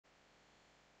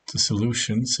the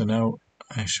solution. So now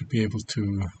I should be able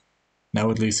to,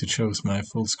 now at least it shows my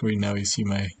full screen. Now you see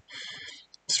my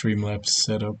Streamlabs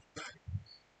setup.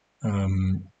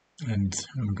 And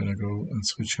I'm gonna go and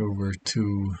switch over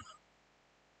to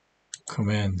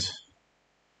command,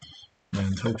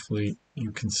 and hopefully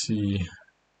you can see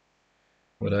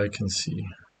what I can see.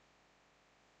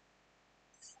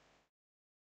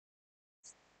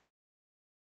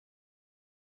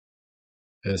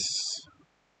 Yes,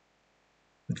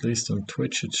 at least on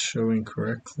Twitch it's showing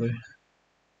correctly.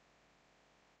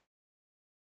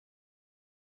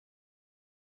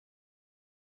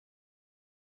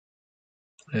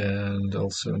 And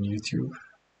also on YouTube.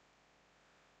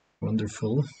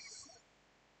 Wonderful.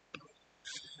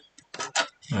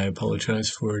 I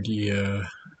apologize for the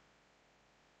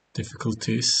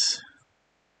difficulties.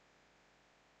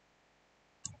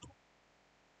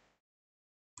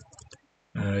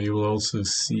 You will also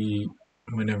see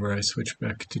whenever I switch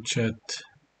back to chat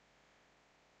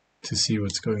to see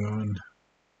what's going on.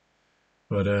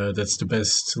 But that's the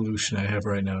best solution I have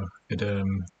right now. It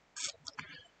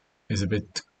is a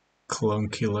bit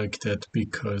clunky like that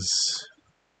because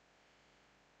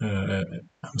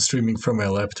I'm streaming from my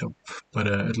laptop, but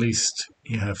at least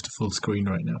you have the full screen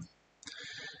right now.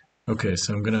 Okay,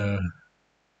 so I'm gonna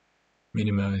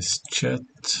minimize chat,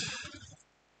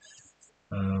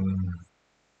 and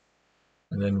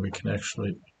then we can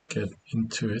actually get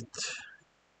into it.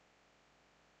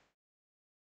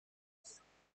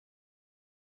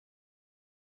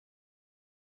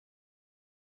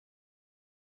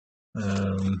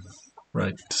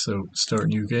 Right, so start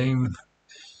new game,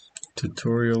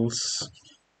 tutorials,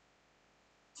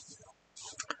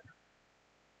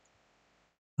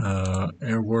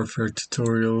 air warfare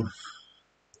tutorial,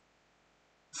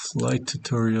 flight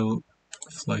tutorial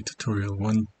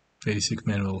 1, basic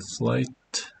manual flight,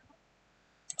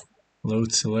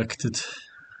 load selected,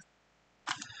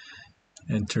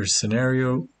 enter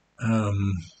scenario.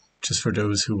 Just for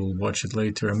those who will watch it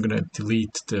later, I'm gonna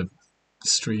delete the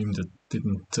stream that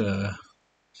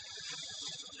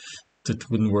that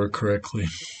wouldn't work correctly.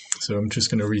 So I'm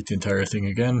just gonna read the entire thing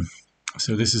again.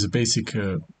 So this is a basic,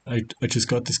 I just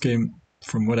got this game.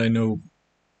 From what I know,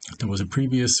 there was a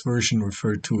previous version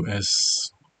referred to as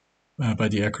by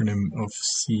the acronym of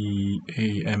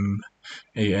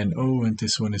CAMANO, and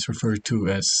this one is referred to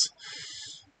as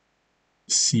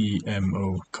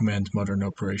CMO, Command Modern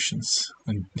Operations.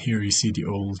 And here you see the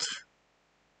old,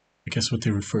 I guess what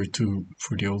they referred to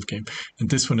for the old game. And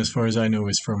this one, as far as I know,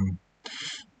 is from,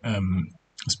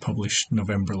 was published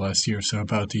November last year, so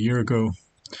about a year ago.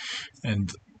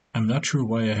 And I'm not sure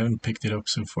why I haven't picked it up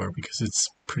so far, because it's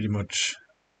pretty much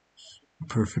a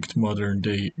perfect modern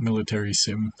day military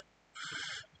sim.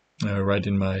 Right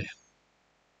in my,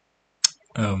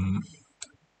 I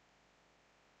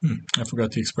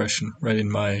forgot the expression, right in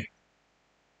my,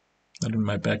 not in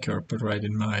my backyard, but right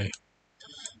in my,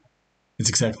 it's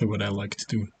exactly what I like to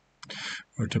do,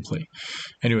 or to play.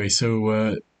 Anyway,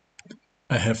 so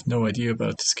I have no idea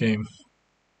about this game.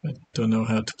 I don't know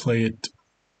how to play it,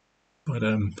 but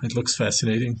it looks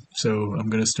fascinating. So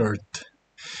I'm gonna start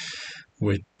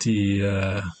with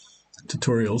the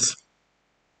tutorials.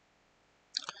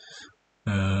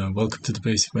 Welcome to the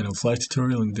basic manual flight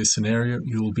tutorial. In this scenario,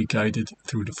 you will be guided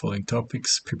through the following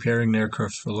topics: preparing an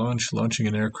aircraft for launch, launching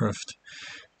an aircraft,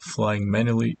 flying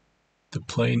manually the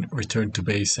plane, return to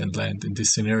base and land. In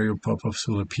this scenario, pop-ups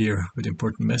will appear with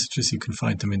important messages. You can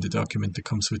find them in the document that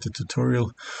comes with the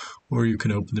tutorial, or you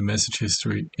can open the message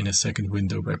history in a second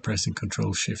window by pressing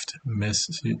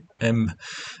Ctrl-Shift-M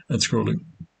and scrolling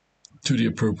to the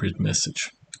appropriate message.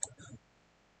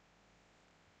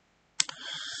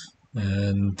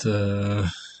 And so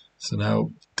now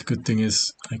the good thing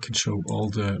is I can show all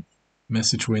the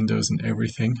message windows and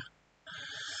everything.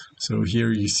 So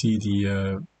here you see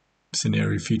the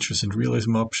scenario features and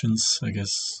realism options. I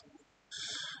guess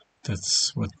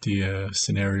that's what the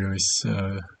scenario is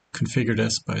configured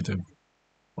as by the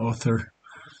author.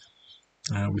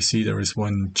 We see there is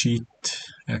one cheat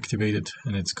activated,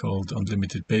 and it's called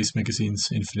Unlimited Base Magazines,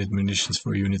 infinite munitions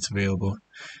for units available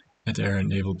at air and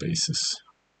naval bases.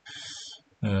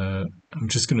 I'm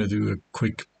just going to do a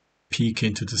quick peek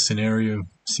into the scenario,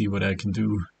 see what I can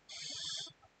do.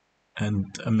 And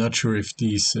I'm not sure if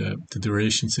these, the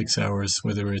duration 6 hours,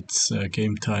 whether it's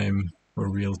game time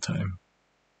or real time.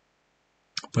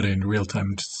 But in real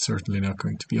time, it's certainly not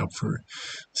going to be up for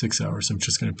 6 hours. I'm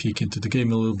just going to peek into the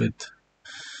game a little bit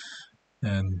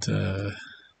and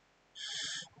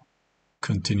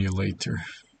continue later.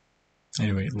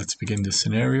 Anyway, let's begin the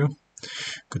scenario.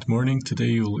 Good morning. Today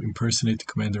you will impersonate the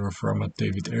commander of Ramat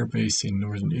David Air Base in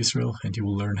northern Israel, and you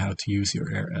will learn how to use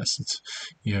your air assets.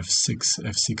 You have 6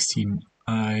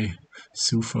 F-16I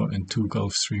Sufa and 2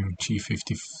 Gulfstream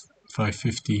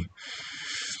G550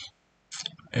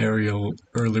 aerial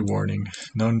early warning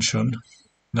Noshon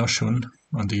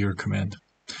under your command.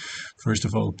 First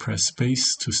of all, press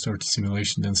space to start the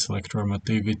simulation, then select Ramat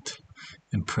David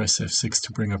and press F6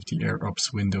 to bring up the Air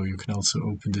Ops window. You can also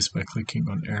open this by clicking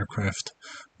on Aircraft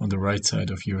on the right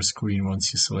side of your screen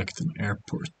once you select an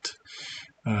airport.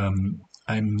 I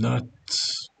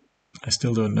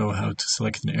still don't know how to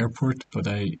select an airport, but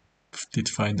I did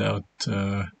find out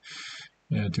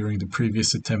during the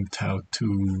previous attempt how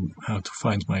to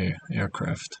find my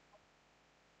aircraft.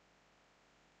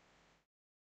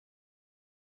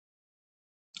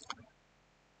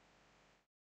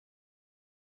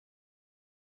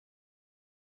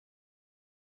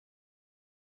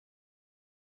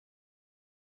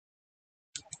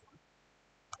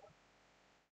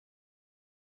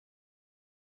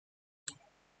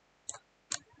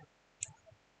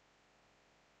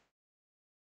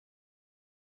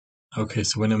 Okay,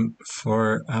 so when I'm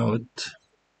far out,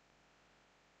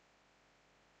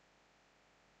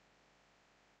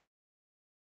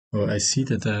 I see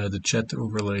that the jet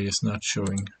overlay is not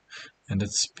showing, and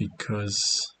that's because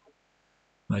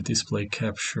my display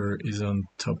capture is on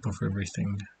top of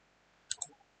everything.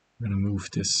 I'm going to move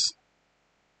this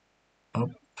up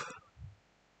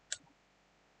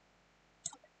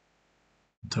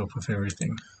on top of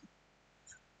everything.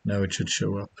 Now it should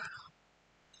show up.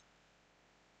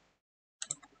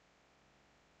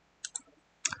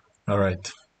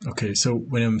 Alright, okay, so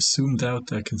when I'm zoomed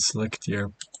out, I can select the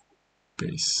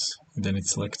airbase, and then it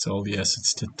selects all the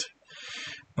assets that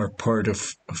are part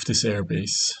of this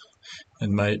airbase.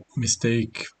 And my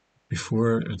mistake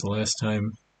before, the last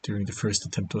time during the first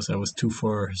attempt, was I was too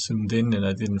far zoomed in and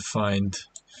I didn't find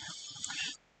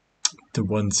the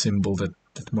one symbol that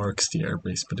marks the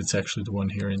airbase, but it's actually the one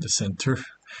here in the center,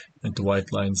 and the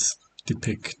white lines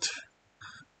depict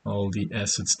all the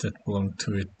assets that belong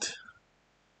to it.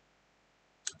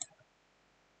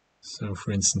 So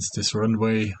for instance, this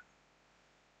runway,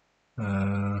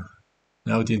 now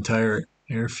the entire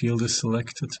airfield is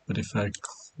selected, but if I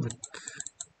click,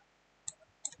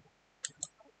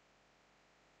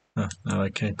 now I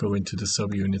can't go into the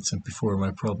subunits, and before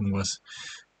my problem was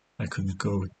I couldn't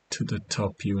go to the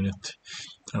top unit.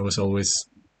 I was always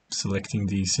selecting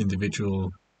these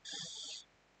individual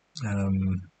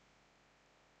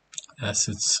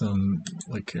assets,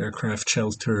 like aircraft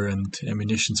shelter and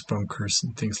ammunitions bunkers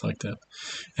and things like that.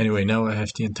 Anyway, now I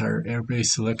have the entire airbase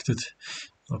selected.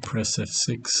 I'll press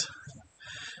F6.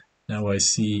 Now I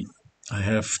see I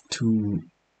have two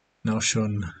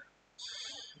Noshon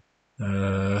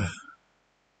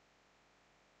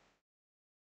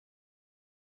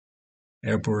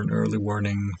airborne early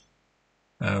warning,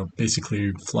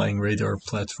 basically flying radar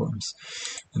platforms,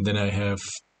 and then I have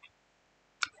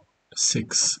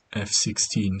 6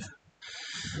 F-16,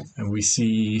 and we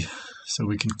see, so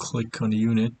we can click on the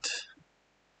unit,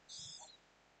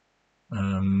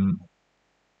 then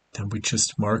we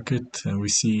just mark it and we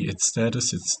see its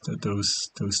status. It's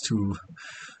those two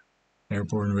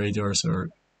airborne radars are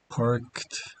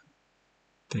parked,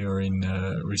 they are in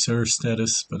reserve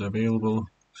status but available,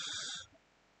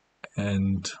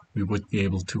 and we would be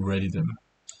able to ready them.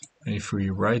 And if we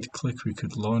right click, we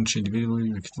could launch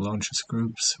individually, we could launch as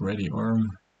groups, ready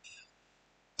arm,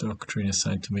 doctrine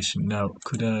assigned to mission. Now,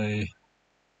 could I,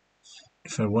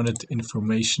 if I wanted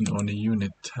information on a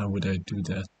unit, how would I do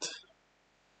that?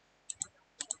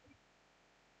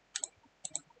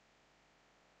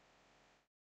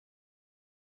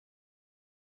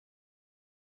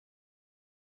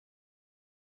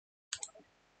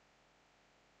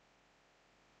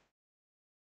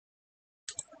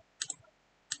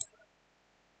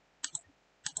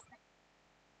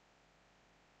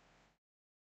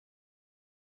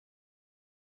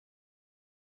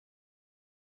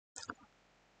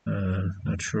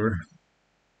 Not sure.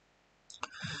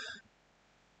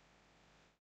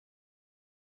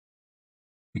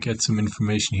 We get some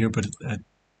information here, but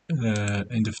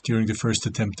during the first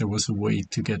attempt there was a way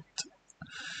to get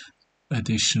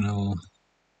additional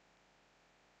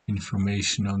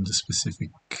information on the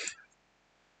specific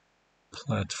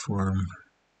platform.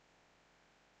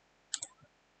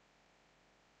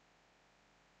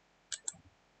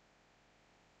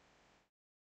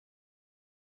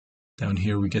 Down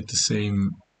here we get the same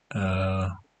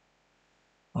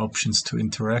options to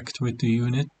interact with the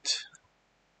unit.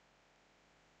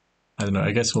 I don't know,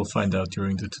 I guess we'll find out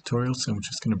during the tutorial, so I'm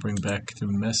just going to bring back the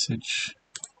message.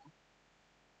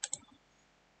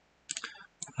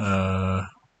 Okay,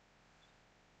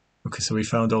 so we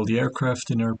found all the aircraft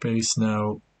in our base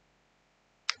now.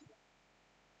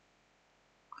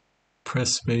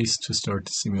 Press space to start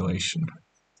the simulation.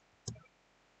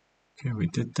 Okay, we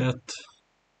did that.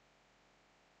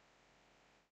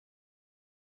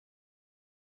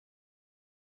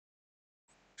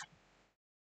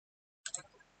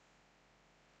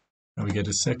 Now we get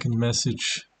a second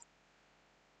message.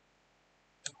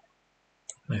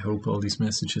 I hope all these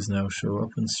messages now show up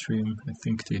on stream. I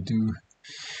think they do.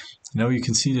 Now you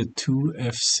can see that two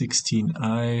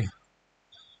F-16I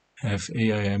have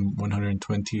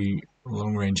AIM-120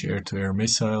 long-range air-to-air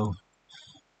missile,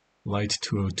 Light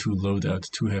 202 loadout.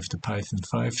 Two have the Python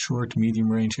 5 short,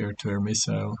 medium-range air-to-air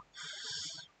missile,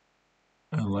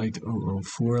 a Light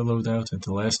 004 loadout, and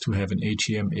the last two have an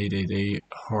AGM-888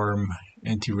 HARM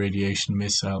anti-radiation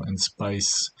missile and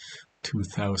SPICE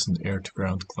 2000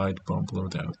 air-to-ground glide bomb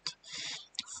loadout.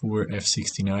 4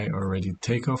 F-16I are ready to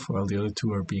take off, while the other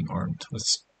two are being armed.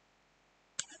 Let's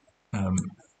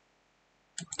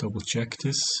double check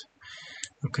this.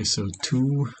 Okay, so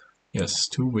two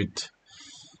with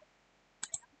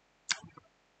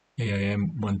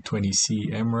AIM-120C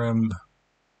MRAM,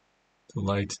 the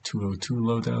Light 202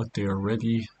 loadout, they are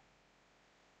ready.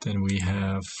 Then we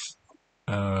have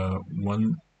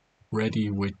one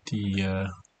ready with the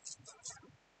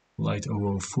Light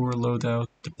 004 loadout,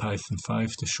 the Python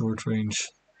 5, the short range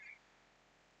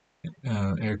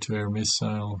air-to-air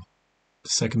missile. The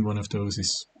second one of those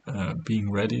is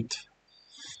being readied,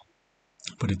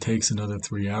 but it takes another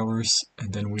 3 hours.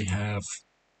 And then we have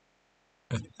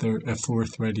a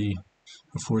fourth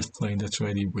plane that's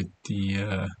ready with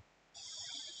the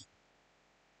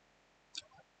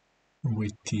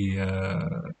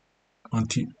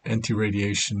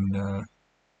anti-radiation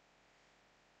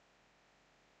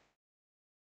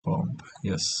bomb.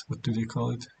 Yes, what do they call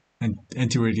it?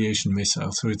 Anti-radiation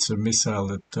missile. So it's a missile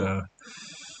that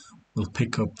will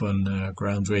pick up on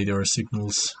ground radar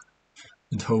signals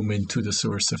and home into the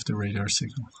source of the radar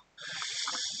signal.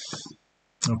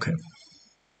 Okay.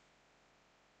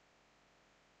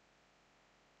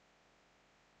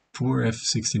 4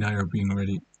 F-16I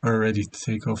are ready to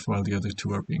take off, while the other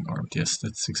two are being armed. Yes,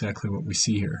 that's exactly what we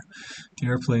see here. The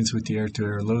airplanes with the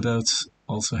air-to-air loadouts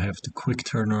also have the quick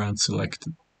turnaround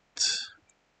selected.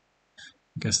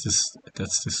 I guess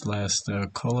that's this last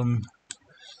column.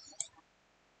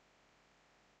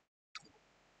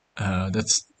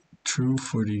 That's true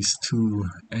for these two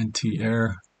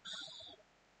anti-air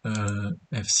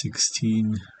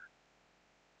F-16.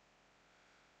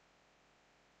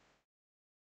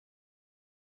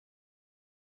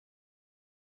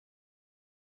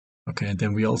 Okay, and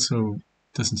then we also,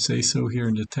 doesn't say so here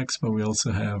in the text, but we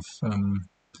also have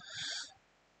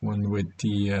one with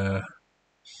the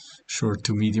short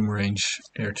to medium range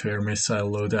air-to-air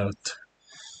missile loadout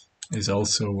is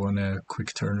also on a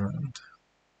quick turnaround.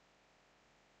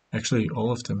 Actually,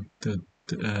 all of them.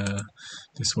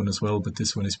 This one as well, but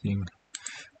this one is being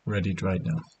readied right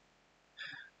now.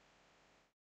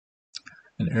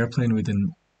 An airplane with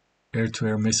an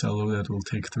air-to-air missile loadout will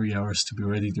take 3 hours to be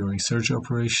ready during surge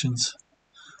operations,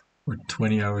 or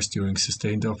 20 hours during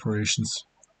sustained operations.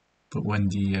 But when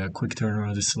the quick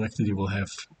turnaround is selected, you will have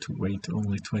to wait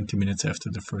only 20 minutes after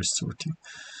the first sortie.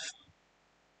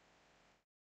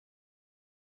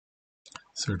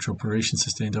 Surge operations,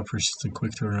 sustained operations, and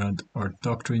quick turnaround are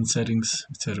doctrine settings,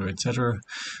 etc., etc.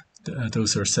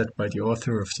 Those are set by the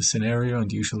author of the scenario,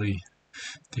 and usually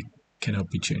they cannot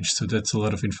be changed. So that's a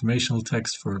lot of informational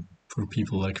text for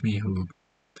people like me who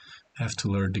have to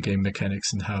learn the game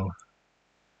mechanics and how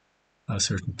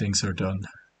certain things are done.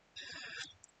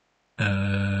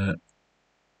 The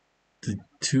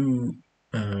two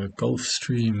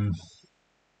Gulfstream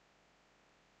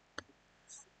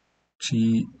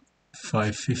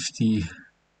G550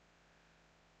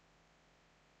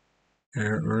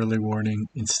 air early warning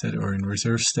instead are in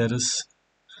reserve status.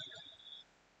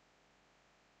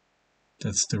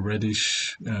 That's the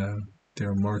reddish,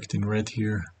 they're marked in red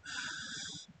here.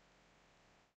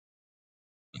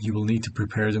 You will need to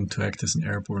prepare them to act as an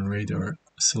airborne radar.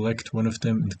 Select one of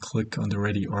them and click on the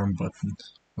Ready Arm button.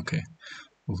 Okay,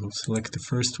 we'll select the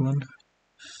first one,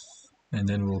 and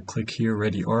then we'll click here,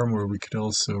 Ready Arm, where we could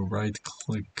also right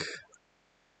click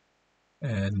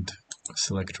and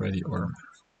select Ready Arm.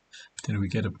 Then we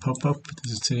get a pop-up.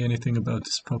 Does it say anything about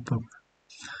this pop-up?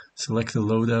 Select the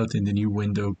loadout in the new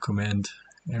window. Command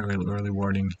Aerial Early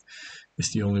Warning is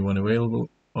the only one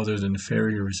available other than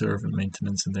ferry, reserve, and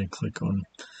maintenance, and then click on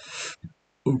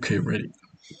OK, ready.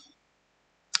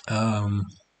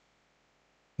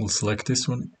 We'll select this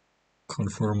one,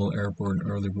 Conformal Airborne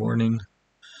Early Warning.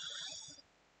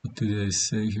 what do they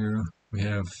say here? We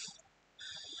have,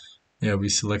 we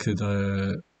selected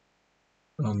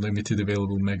unlimited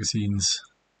available magazines.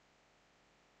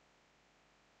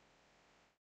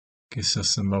 Gives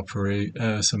us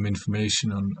some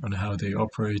information on how they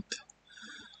operate.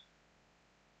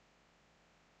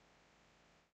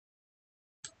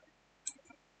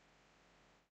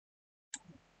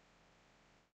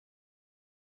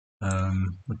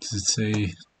 What does it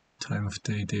say? Time of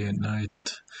day, day and night,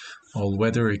 all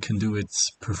weather. It can do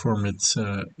perform its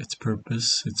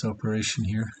purpose, its operation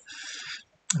here.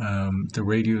 The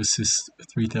radius is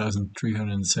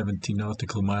 3,370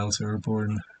 nautical miles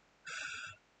airborne.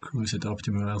 Cruise at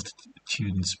optimum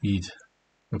altitude and speed.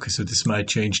 Okay, so this might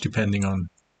change depending on,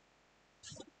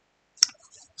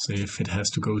 say, if it has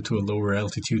to go to a lower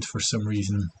altitude for some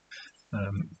reason,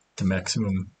 the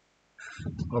maximum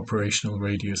operational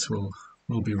radius will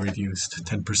be reduced.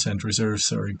 10%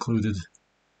 reserves are included.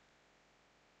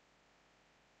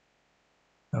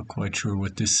 Not quite sure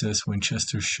what this says.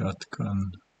 Winchester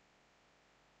shotgun.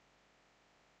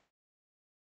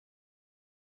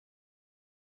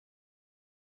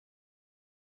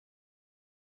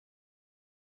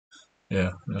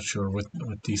 Yeah, not sure what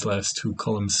these last two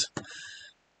columns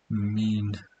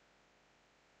mean.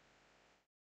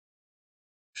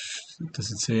 Does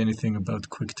it say anything about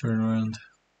quick turnaround?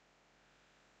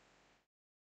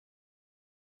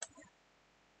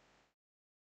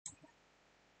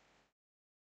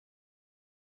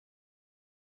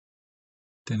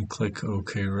 Then click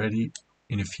OK ready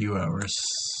in a few hours.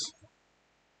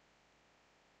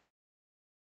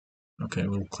 Okay,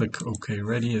 we'll click OK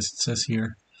ready as it says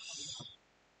here.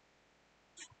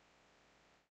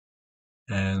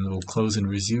 And we'll close and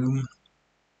resume.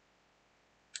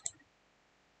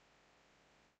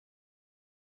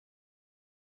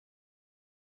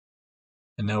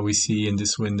 And now we see in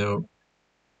this window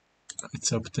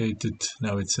it's updated.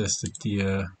 Now it says that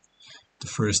the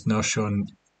first Noshon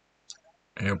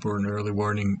airborne early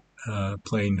warning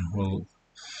plane will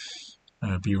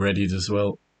be readied as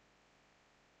well.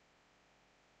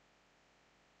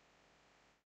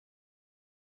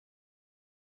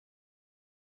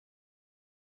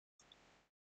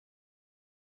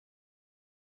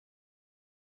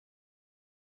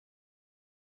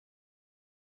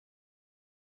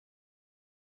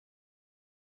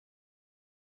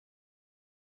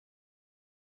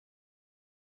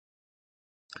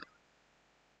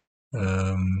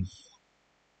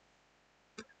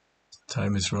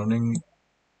 Time is running.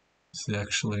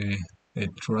 It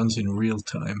runs in real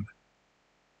time.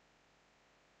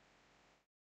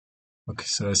 Okay,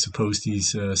 so I suppose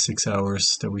these 6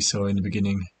 hours that we saw in the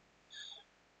beginning,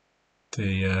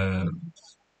 they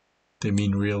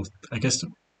mean real, I guess,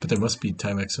 but there must be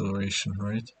time acceleration,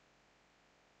 right?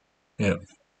 Yeah,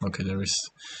 okay, there is.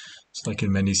 It's like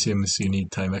in many sims, you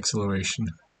need time acceleration.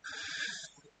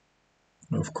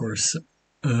 Of course,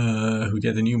 we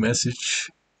get a new message.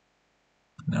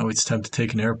 Now it's time to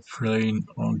take an airplane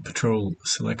on patrol.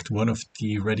 Select one of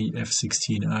the ready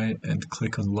F-16I and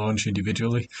click on launch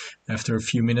individually. After a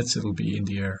few minutes it'll be in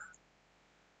the air.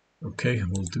 Okay,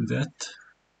 we'll do that.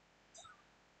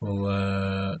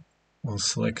 We'll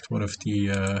select one of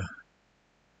the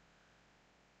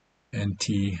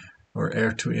NT or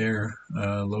air-to-air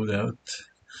loadout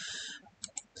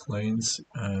planes.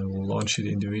 We'll launch it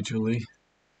individually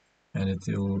and it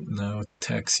will now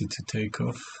taxi to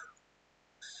takeoff.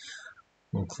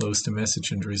 We'll close the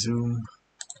message and resume.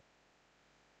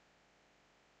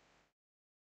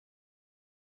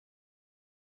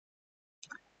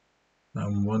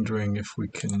 I'm wondering if we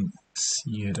can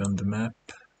see it on the map.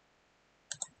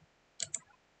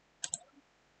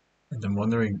 And I'm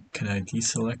wondering, can I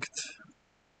deselect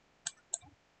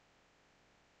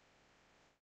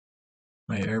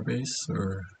my airbase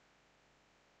or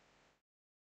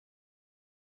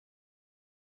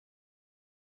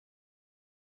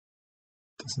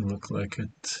doesn't look like it.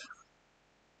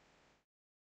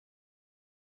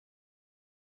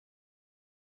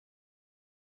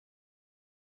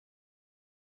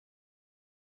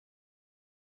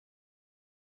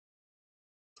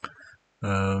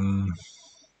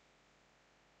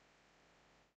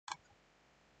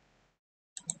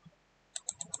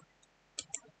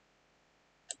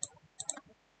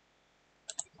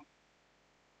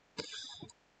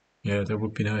 Yeah, that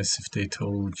would be nice if they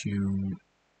told you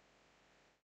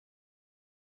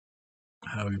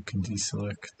how you can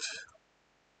deselect.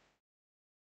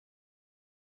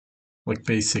 Like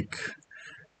basic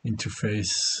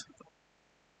interface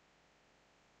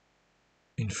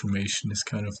information is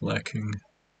kind of lacking.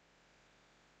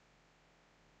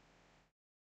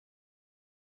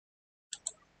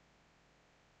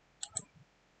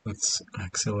 Let's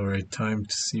accelerate time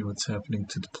to see what's happening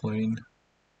to the plane.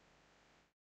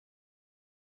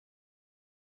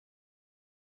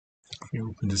 We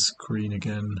open the screen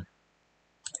again.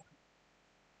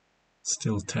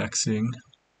 Still taxiing.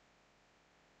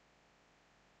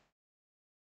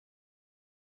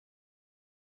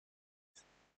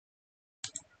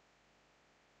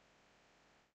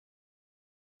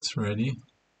 It's ready.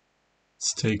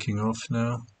 It's taking off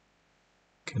now.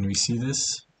 Can we see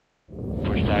this?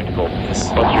 Push tactical. Yes.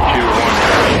 Buster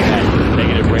 2-1.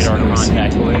 Negative radar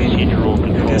contact. Initiate your roll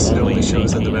control. I guess it only Only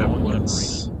shows on the maintain map all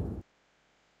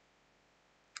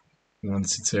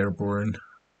once it's airborne.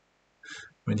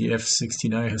 When the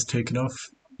F-69 has taken off,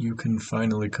 you can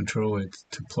finally control it.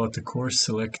 To plot the course,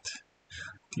 select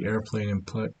the airplane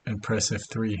and press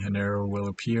F3. An arrow will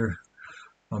appear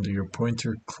under your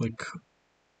pointer. Click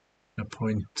a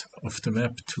point of the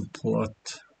map to plot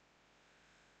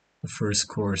the first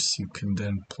course. You can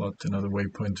then plot another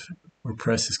waypoint or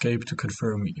press escape to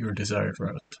confirm your desired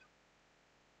route.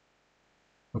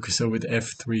 Okay, so with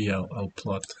F3 I'll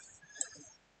plot.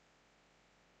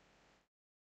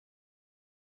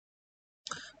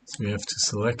 So we have to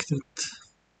select it.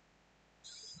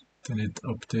 Then it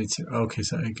updates it. Okay,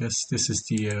 so I guess this is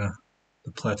the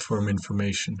platform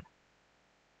information.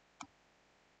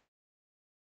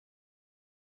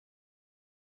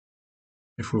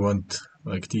 If we want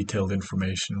like detailed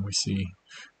information, we see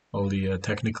all the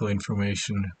technical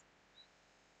information,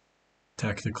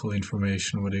 tactical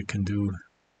information, what it can do.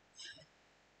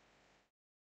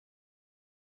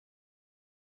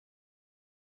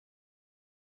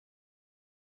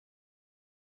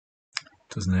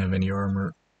 Doesn't have any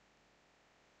armor.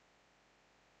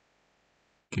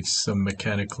 Gives some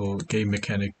game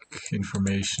mechanic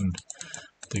information.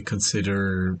 They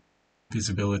consider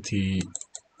visibility,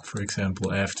 for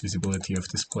example, aft visibility of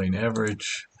this plane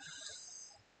average.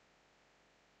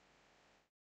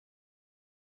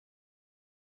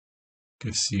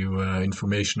 Gives you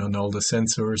information on all the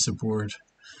sensors aboard,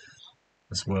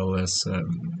 as well as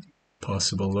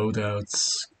possible loadouts.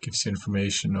 Gives you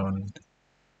information on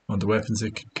the weapons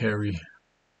it can carry.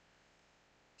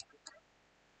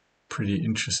 Pretty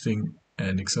interesting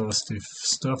and exhaustive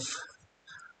stuff.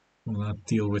 We'll not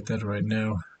deal with that right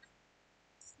now.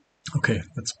 Okay,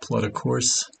 let's plot a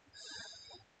course.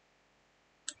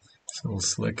 So we'll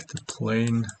select the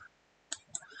plane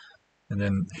and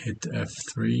then hit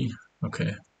F3.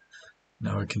 Okay,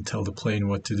 now I can tell the plane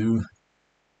what to do.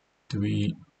 Do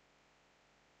we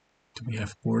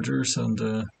have borders on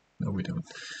the... No, we don't.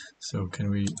 So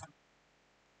can we...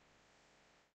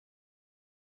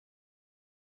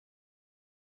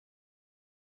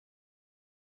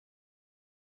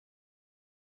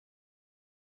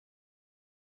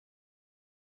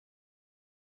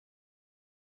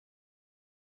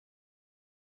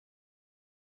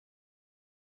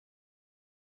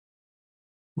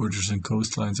 Borders and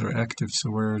coastlines are active,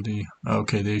 so where are they?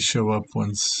 Okay, they show up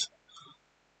once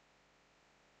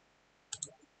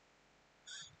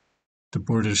the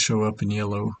borders show up in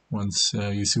yellow once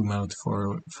you zoom out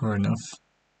far enough.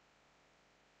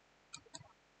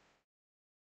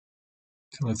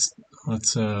 So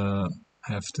let's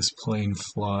have this plane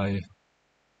fly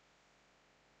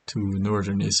to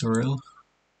northern Israel.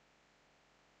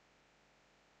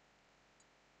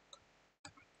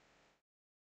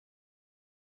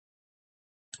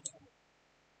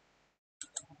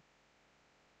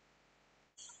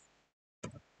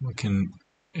 We can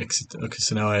exit. Okay,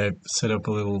 so now I set up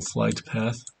a little flight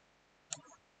path.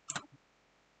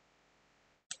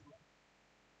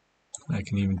 I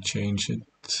can even change it.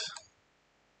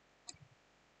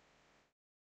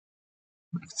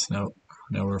 It's now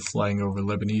we're flying over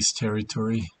Lebanese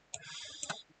territory.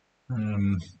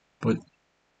 But it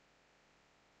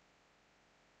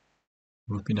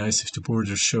would be nice if the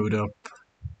borders showed up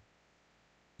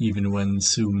even when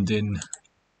zoomed in.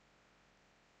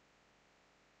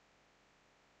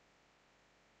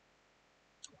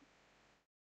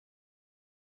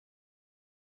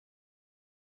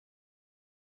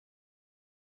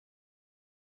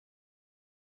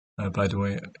 By the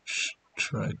way, I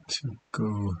tried to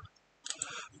go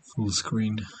full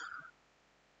screen.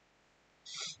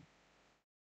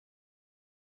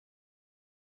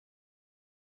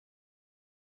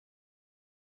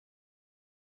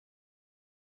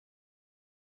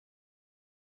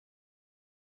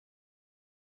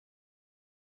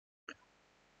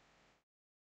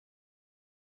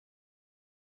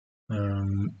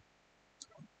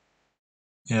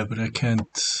 Yeah, but I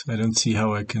don't see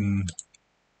how I can...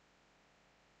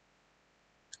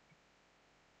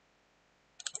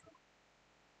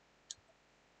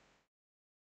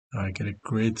 I get a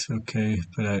grid, okay,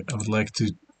 but I would like to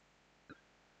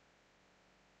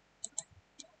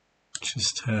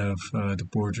just have the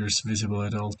borders visible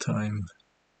at all time.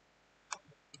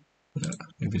 But,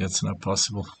 maybe that's not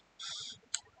possible.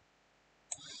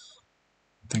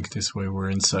 I think this way we're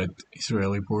inside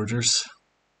Israeli borders.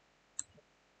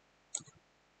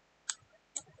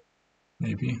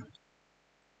 Maybe.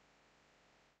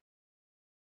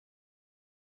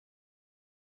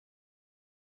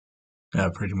 Yeah,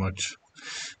 pretty much.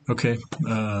 Okay,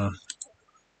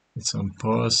 it's on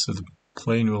pause, so the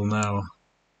plane will now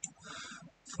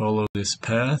follow this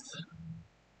path.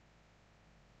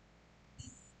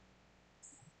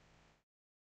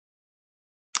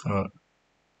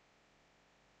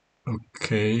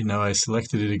 Okay, now I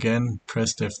selected it again,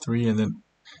 pressed F3, and then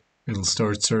it'll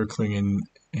start circling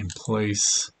in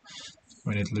place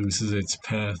when it loses its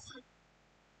path.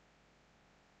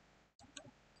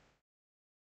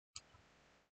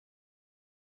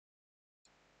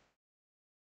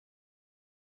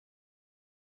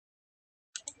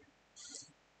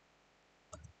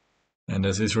 And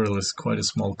as Israel is quite a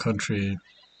small country,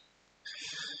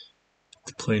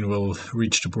 the plane will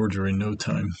reach the border in no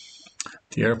time.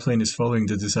 The airplane is following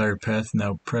the desired path.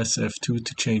 Now press F2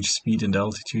 to change speed and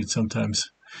altitude. Sometimes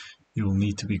you will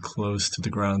need to be close to the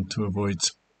ground to avoid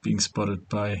being spotted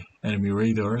by enemy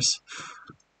radars,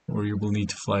 or you will need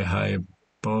to fly high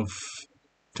above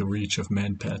the reach of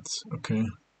manpads. Okay.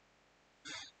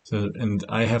 So, and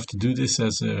I have to do this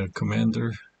as a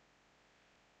commander.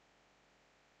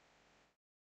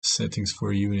 Settings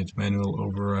for unit, manual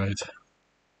override.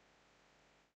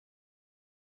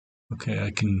 Okay, I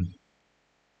can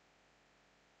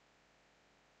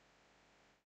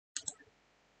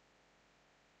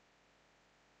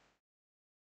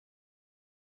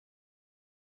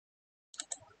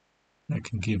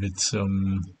give it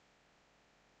some.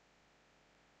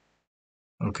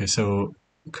 Okay, so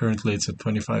currently it's at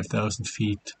 25,000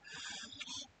 feet.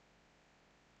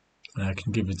 I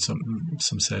can give it some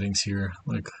settings here,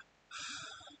 like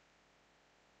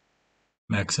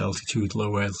max altitude,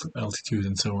 low altitude,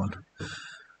 and so on.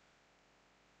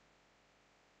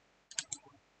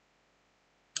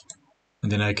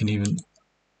 And then I can even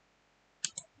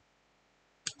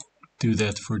do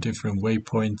that for different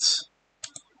waypoints.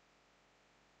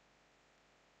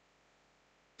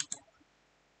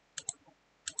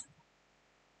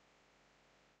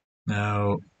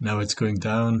 Now it's going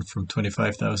down from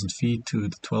 25,000 feet to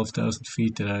the 12,000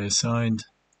 feet that I assigned.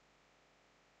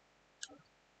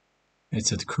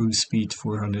 It's at cruise speed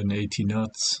 480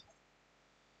 knots.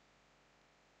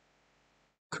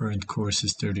 Current course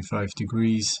is 35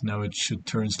 degrees. Now it should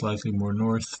turn slightly more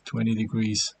north, 20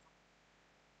 degrees.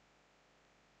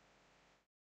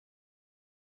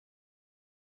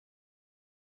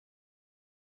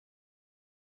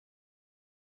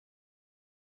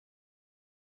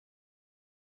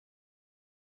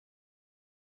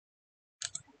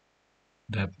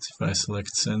 What happens if I select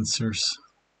sensors?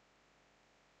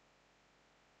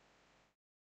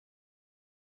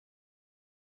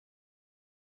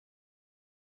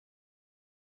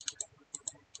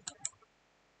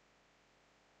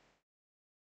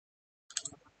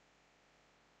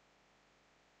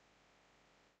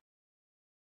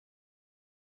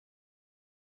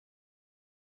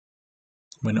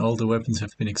 When all the weapons have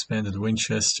been expanded,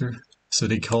 Winchester. So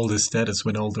they call this status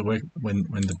when all the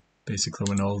basically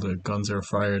when all the guns are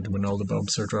fired, when all the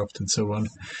bombs are dropped, and so on.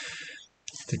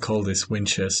 They call this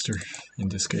Winchester in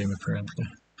this game apparently.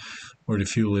 Or the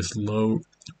fuel is low,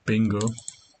 bingo.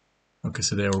 Okay,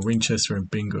 so they are Winchester and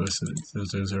bingo. So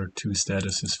those are two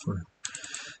statuses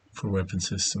for weapon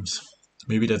systems.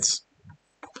 Maybe that's,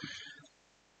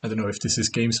 I don't know if this is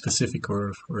game specific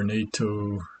or a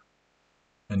NATO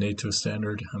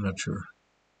standard. I'm not sure.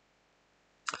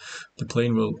 The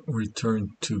plane will return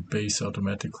to base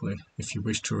automatically. If you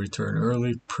wish to return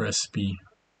early, press B.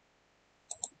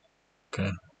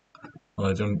 Okay. Well,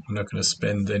 I'm not going to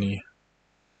spend any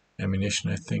ammunition,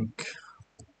 I think.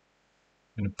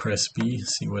 I'm going to press B,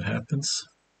 see what happens.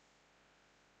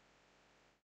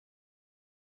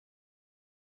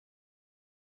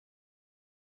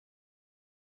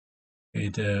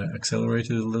 It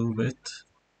accelerated a little bit,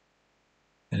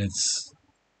 and it's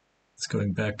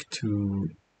going back to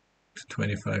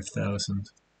 25,000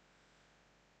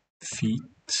 feet.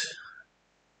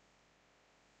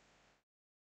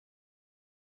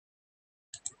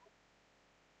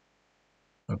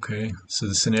 Okay, so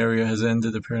the scenario has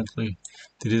ended apparently.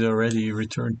 Did it already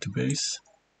return to base?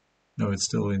 No, it's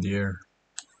still in the air.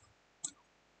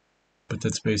 But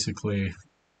that's basically,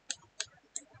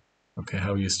 okay,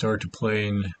 how you start a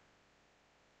plane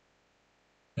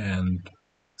and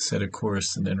set a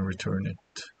course and then return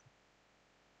it.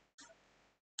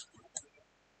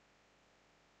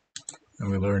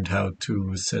 And we learned how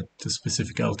to set a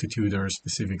specific altitude or a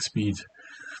specific speed.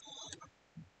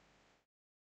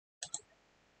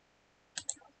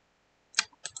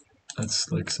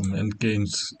 That's like some endgame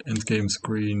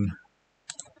screen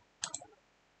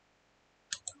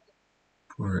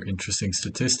for interesting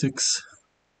statistics.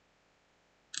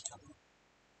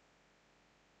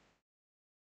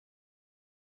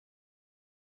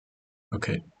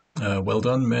 Okay, well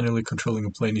done. Manually controlling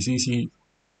a plane is easy,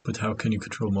 but how can you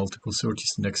control multiple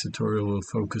sorties? The next tutorial will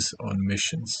focus on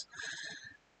missions.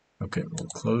 Okay, we'll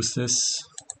close this.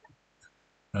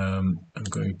 I'm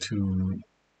going to...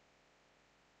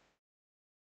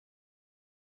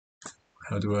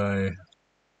 How do I...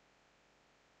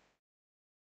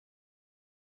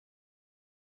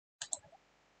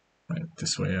 Right,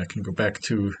 this way I can go back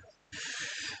to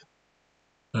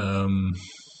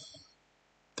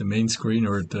the main screen,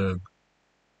 or the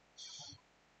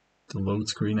load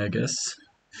screen, I guess.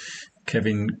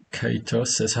 Kevin Kaito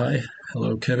says hi.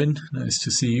 Hello, Kevin. Nice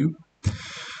to see you.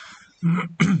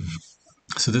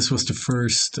 So this was the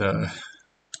first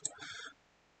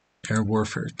air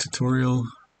warfare tutorial.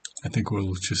 I think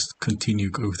we'll just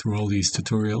go through all these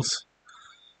tutorials.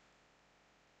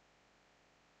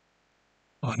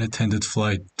 Unattended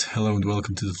flight. Hello and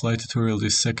welcome to the flight tutorial.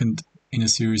 This second in a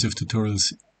series of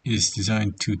tutorials is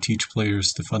designed to teach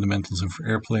players the fundamentals of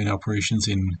airplane operations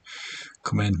in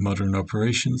Command Modern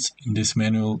Operations. In this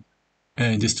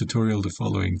tutorial, the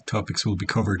following topics will be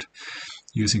covered: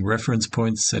 using reference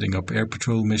points, setting up air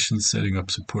patrol missions, setting up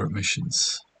support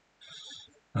missions.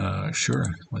 Sure,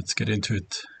 let's get into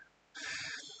it.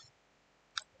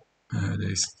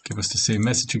 They give us the same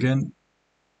message again.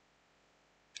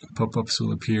 Pop-ups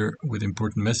will appear with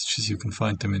important messages. You can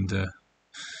find them in the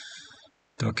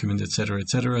document, etc.,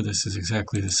 etc. This is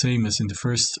exactly the same as in the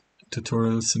first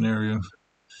tutorial scenario.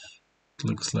 It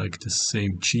looks like the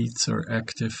same cheats are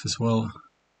active as well.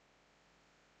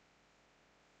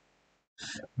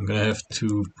 I'm gonna have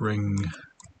to bring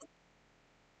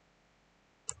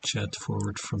chat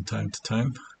forward from time to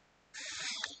time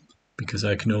because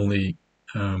I can only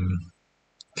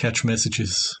catch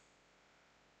messages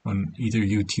on either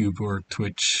YouTube or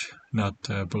Twitch, not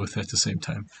both at the same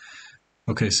time.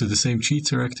 Okay, so the same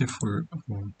cheats are active.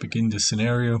 We'll begin the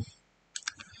scenario.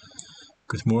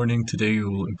 Good morning. Today we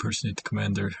will impersonate the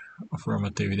commander of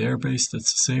Ramat David Air Base.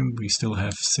 That's the same. We still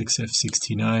have 6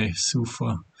 F-16I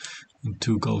Sufa and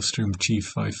 2 Gulfstream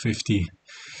G550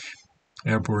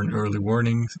 airborne early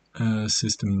warning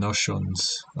system Noshons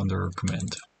under our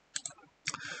command.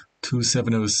 2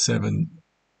 707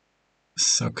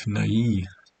 Saknai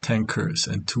tankers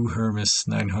and 2 Hermes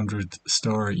 900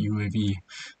 Star UAV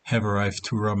have arrived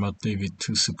to Ramat David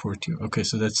to support you. Okay,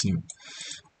 so that's new.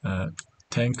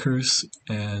 Tankers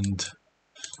and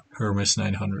Hermes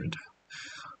 900.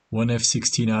 1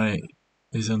 F-16I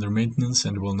is under maintenance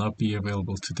and will not be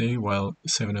available today, while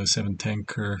 707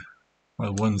 tanker,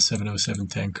 while one 707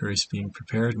 tanker is being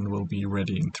prepared and will be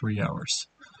ready in 3 hours.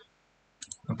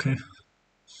 Okay.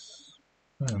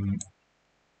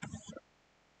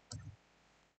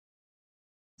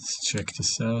 Let's check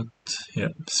this out. Yeah,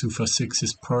 Sufa 6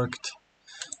 is parked,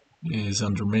 is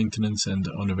under maintenance and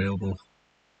unavailable,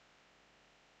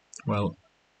 while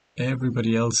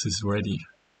everybody else is ready.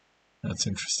 That's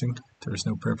interesting. There's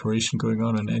no preparation going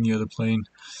on any other plane.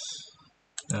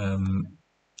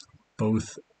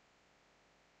 Both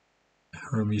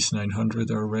Hermes 900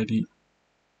 are ready.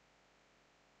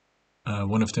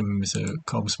 One of them is a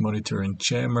comms monitor and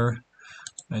jammer,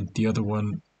 and the other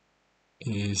one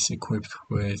is equipped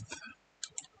with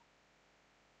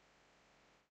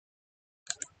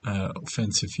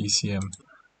offensive ECM.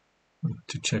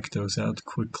 To check those out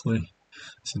quickly.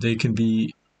 So they can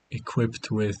be equipped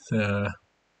with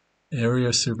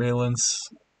area surveillance,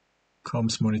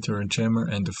 comms monitor and jammer,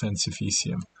 and offensive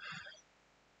ECM.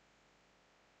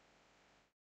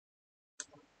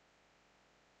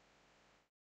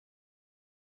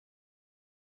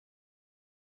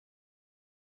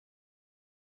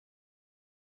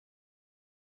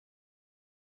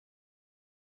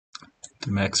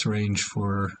 The max range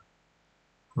for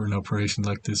an operation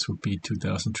like this would be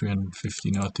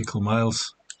 2,350 nautical miles.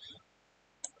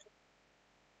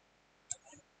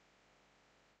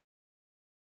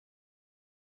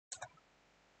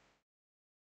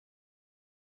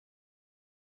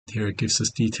 Here it gives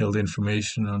us detailed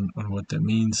information on what that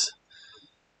means.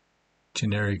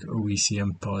 Generic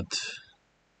OECM pod.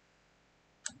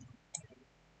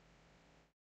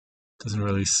 Doesn't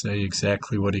really say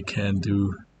exactly what it can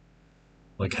do,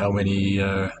 like how many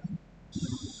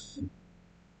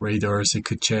radars it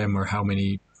could jam, or how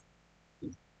many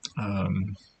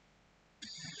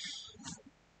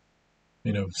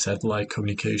satellite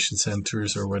communication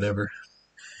centers or whatever.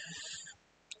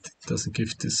 It doesn't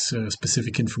give this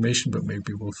specific information, but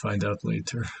maybe we'll find out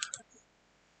later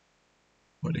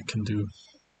what it can do.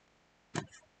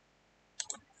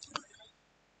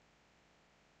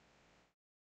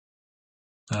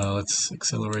 Let's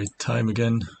accelerate time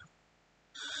again.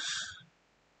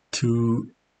 To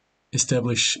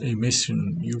establish a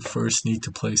mission, you first need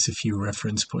to place a few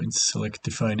reference points. Select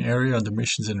Define Area under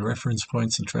Missions and Reference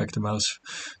Points and drag the mouse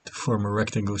to form a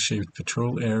rectangle-shaped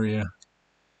patrol area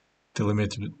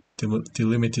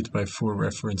delimited by 4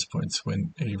 reference points.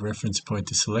 When a reference point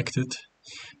is selected,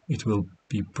 it will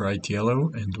be bright yellow,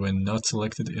 and when not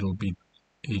selected, it'll be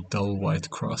a dull white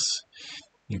cross.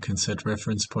 You can set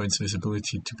reference points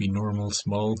visibility to be normal,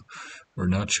 small, or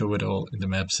not show at all in the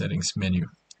map settings menu.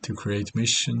 To create the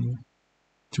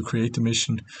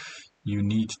mission, you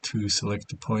need to select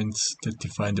the points that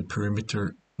define the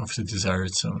perimeter of the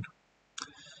desired zone.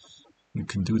 You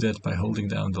can do that by holding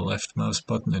down the left mouse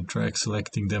button and drag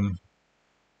selecting them,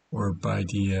 or by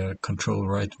the control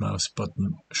right mouse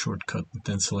button shortcut and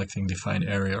then selecting Define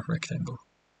Area rectangle.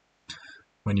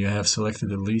 When you have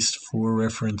selected at least 4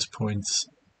 reference points,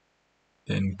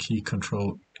 then key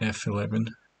Control F11,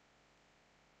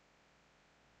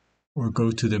 or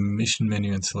go to the mission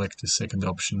menu and select the second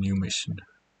option, New Mission,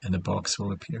 and a box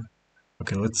will appear.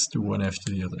 Okay, let's do one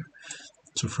after the other.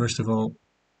 So first of all,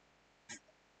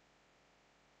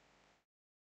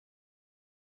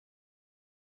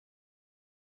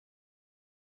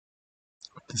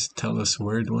 does it tell us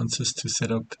where it wants us to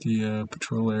set up the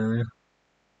patrol area?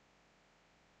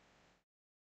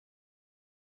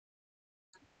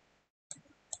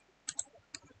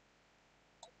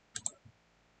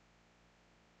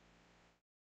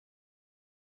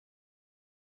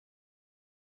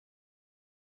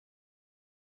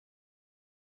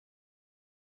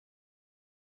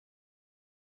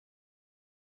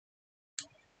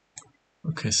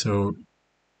 Okay, so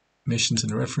missions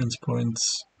and reference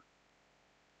points,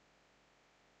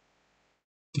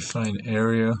 define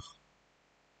area,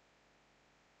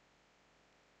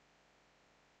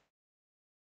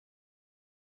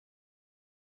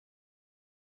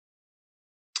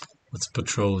 let's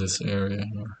patrol this area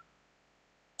here.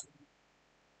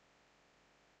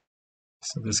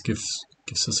 So this gives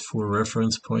us 4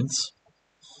 reference points: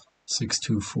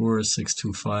 624,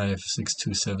 625,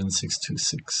 627,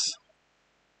 626.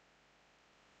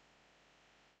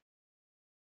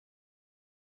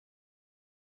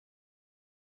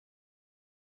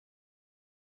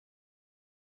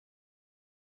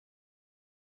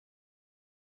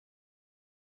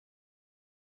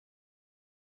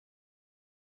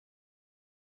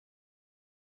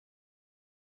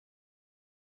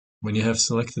 When you have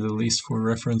selected at least 4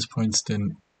 reference points, then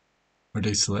are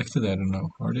they selected? I don't know.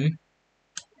 Are they?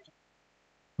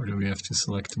 Or do we have to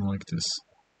select them like this?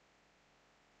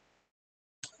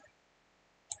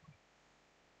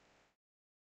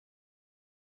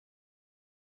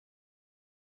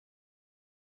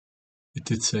 It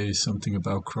did say something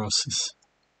about crosses.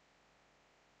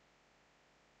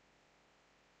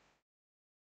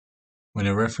 When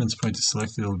a reference point is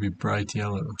selected, it'll be bright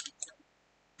yellow.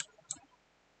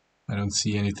 I don't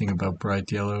see anything about bright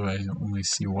yellow, I only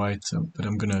see white, but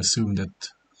I'm gonna assume that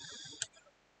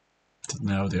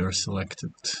now they are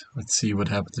selected. Let's see what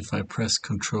happens if I press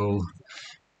Control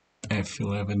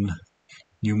F11,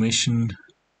 New Mission.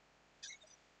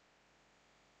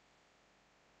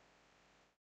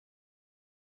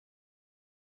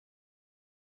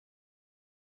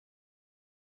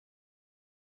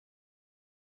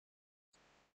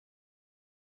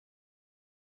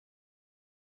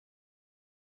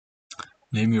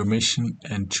 Name your mission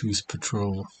and choose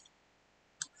patrol.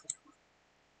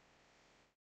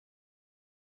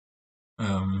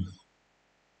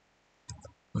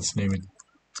 Let's name it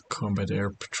Combat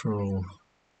Air Patrol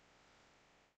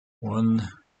 1.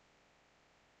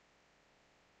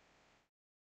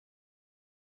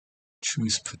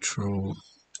 Choose patrol.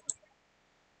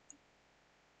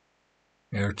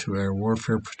 Air-to-air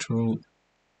warfare patrol.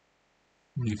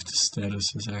 Leave the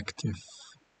status as active.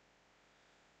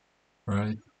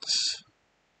 Right.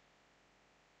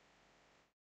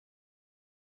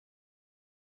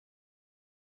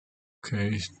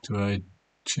 Okay, do I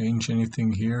change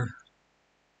anything here?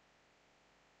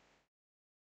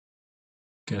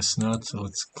 Guess not, so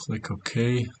let's click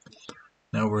OK.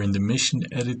 Now we're in the mission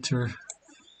editor.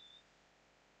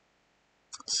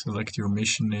 Select your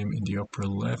mission name in the upper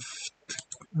left.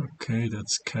 Okay,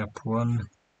 that's Cap 1.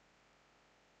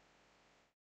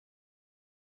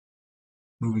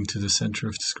 Moving to the center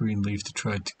of the screen, leave the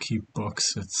try to keep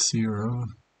box at 0.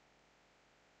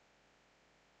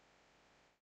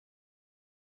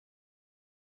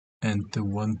 And the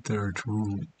 1/3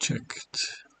 rule checked.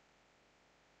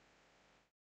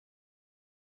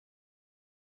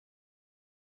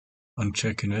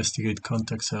 Uncheck investigate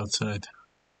contacts outside.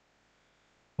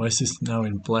 Why is this now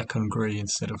in black on gray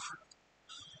instead of...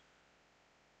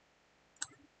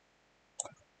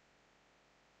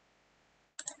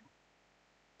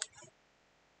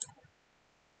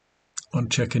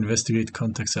 Uncheck investigate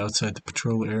contacts outside the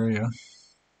patrol area.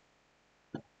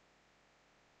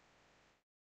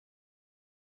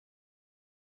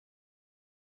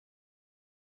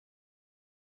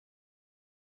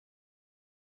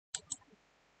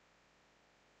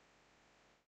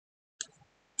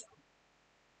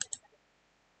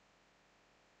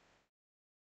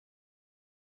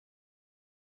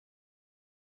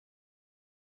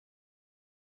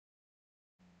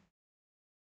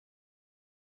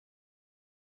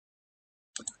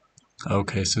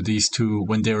 Okay, so these two,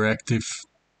 when they're active,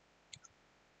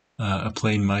 a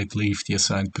plane might leave the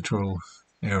assigned patrol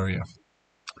area.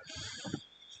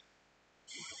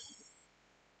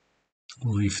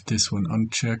 We'll leave this one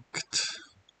unchecked.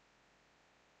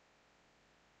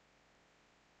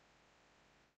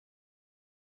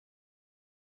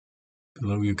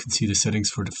 Below you can see the settings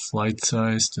for the flight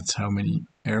size. That's how many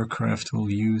aircraft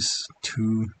we'll use.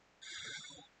 2.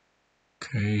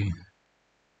 Okay.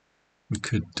 We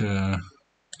could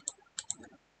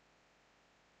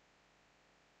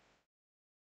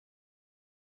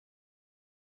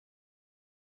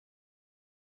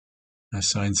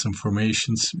assign some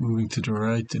formations. Moving to the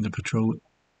right in the patrol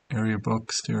area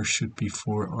box, there should be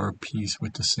 4 RPs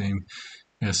with the same.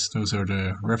 Yes, those are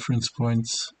the reference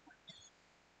points.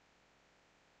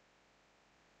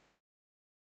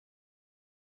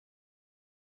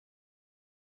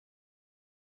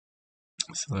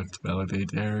 Select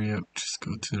validate area, just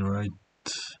go to the right.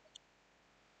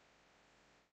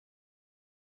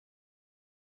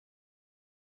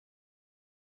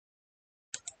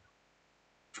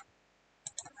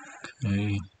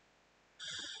 Okay.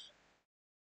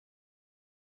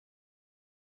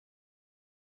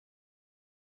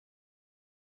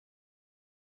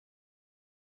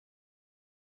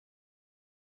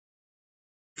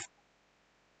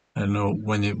 I don't know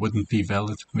when it wouldn't be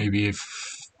valid. Maybe if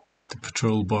the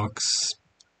patrol box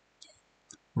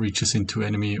reaches into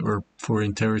enemy or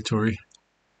foreign territory.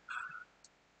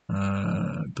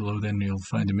 Below then you'll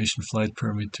find the mission flight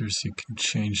parameters. You can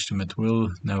change them at will.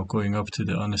 Now going up to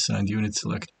the unassigned unit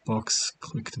select box,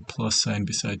 click the plus sign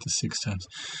beside the 6 times.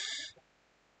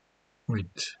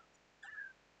 Wait.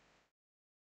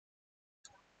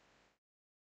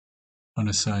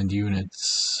 Unassigned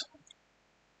units.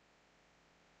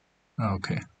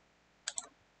 Okay.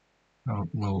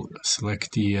 We'll select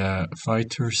the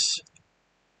fighters.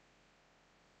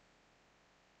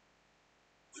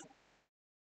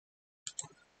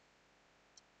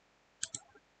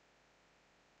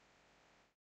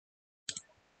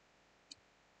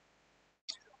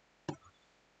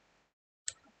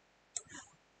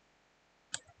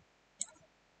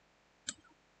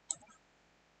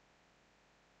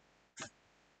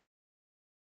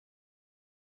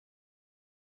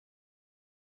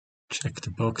 Check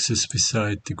the boxes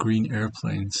beside the green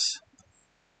airplanes.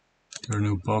 There are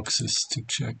no boxes to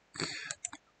check.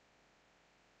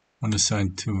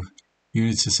 Unassigned to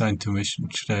units assigned to mission.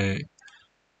 Should I...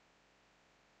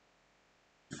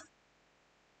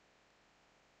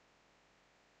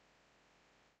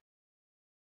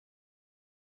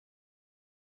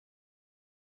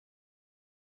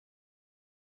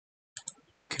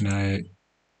 Can I...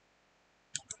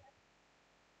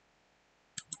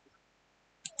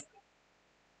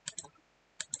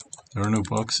 There are no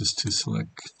boxes to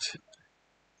select.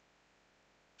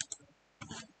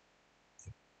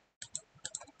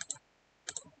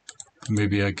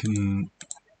 Maybe I can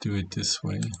do it this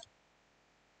way.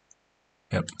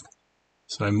 Yep.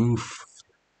 So I move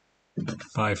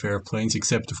 5 airplanes,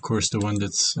 except of course the one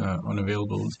that's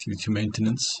unavailable due to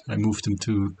maintenance. I moved them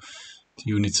to the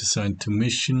units assigned to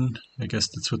mission. I guess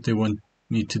that's what they want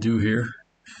me to do here.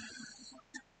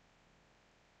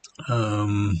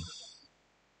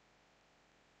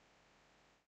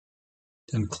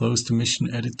 Then close the mission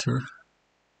editor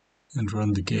and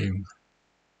run the game.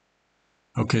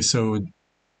 Okay, so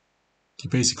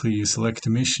you select the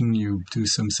mission, you do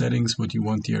some settings, what you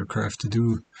want the aircraft to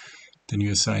do, then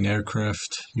you assign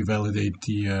aircraft, you validate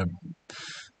the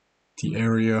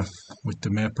area with the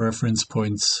map reference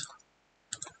points.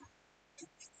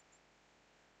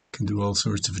 Can do all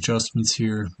sorts of adjustments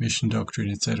here, mission doctrine,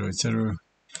 etc., etc.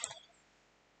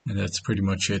 And that's pretty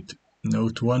much it.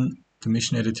 Note 1, the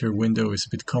mission editor window is a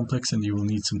bit complex and you will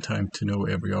need some time to know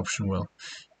every option well.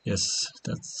 Yes,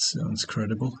 that sounds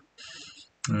credible.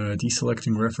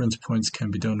 Deselecting reference points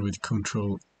can be done with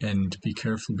Ctrl N. Be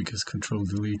careful because Ctrl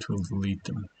Delete will delete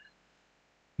them.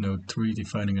 Note 3,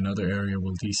 defining another area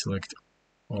will deselect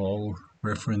all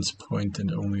reference point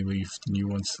and only leave the new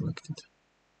one selected.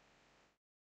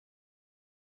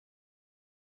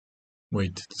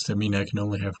 Wait, does that mean I can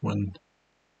only have one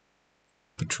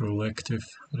patrol active?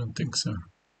 I don't think so.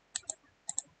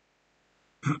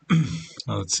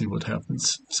 Now let's see what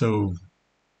happens. So,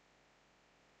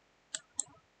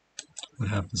 what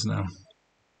happens now?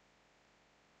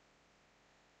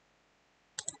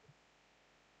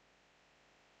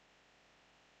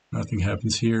 Nothing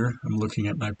happens here. I'm looking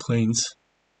at my planes.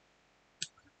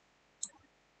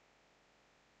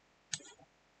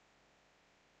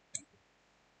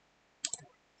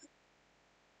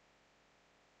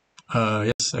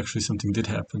 Yes, actually something did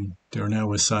happen. They are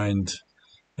now assigned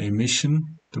a mission,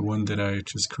 the one that I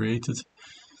just created,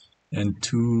 and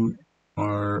 2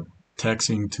 are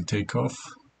taxing to take off.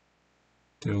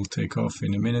 They'll take off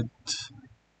in a minute.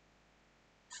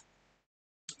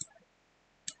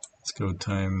 Let's go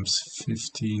times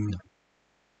 15.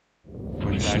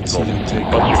 We should see them take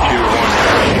off. Buster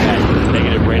 2-1,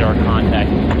 negative radar contact,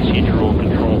 procedural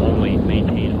control only,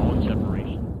 maintain own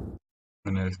separation.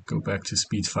 I'm gonna go back to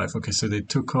speed 5. Okay, so they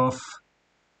took off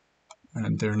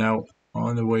and they're now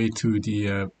on the way to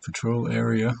the patrol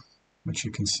area, which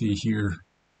you can see here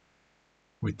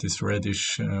with this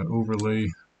reddish overlay.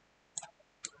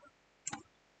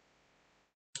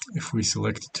 If we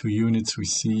select 2 units, we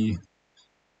see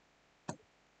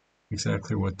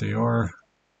exactly what they are.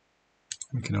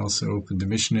 We can also open the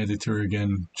mission editor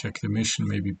again, check the mission,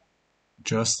 maybe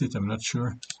adjust it, I'm not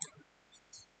sure.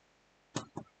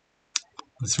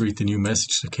 Let's read the new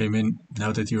message that came in.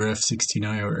 Now that your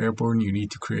F-16I are airborne, you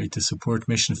need to create a support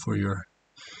mission for your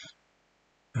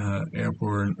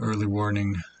airborne early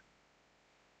warning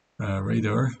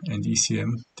radar and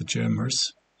ECM, the jammers.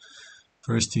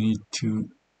 First you need to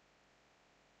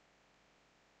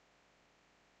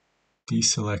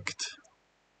deselect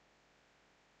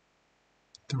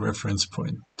the reference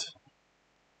point.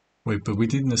 Wait, but we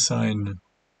didn't assign...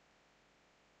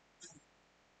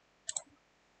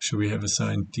 Should we have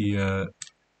assigned the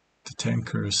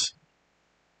tankers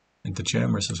and the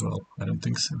jammers as well? I don't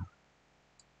think so.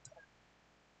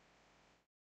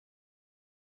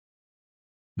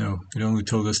 No, it only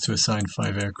told us to assign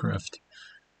 5 aircraft.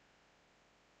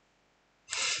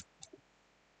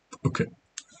 Okay.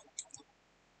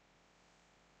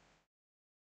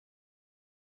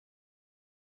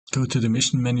 Go to the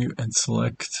mission menu and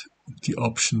select the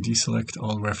option deselect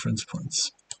all reference points.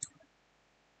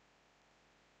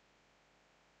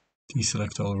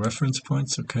 Deselect all reference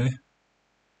points, okay.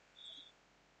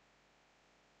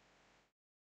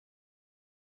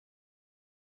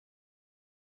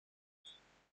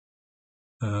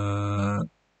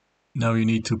 Now you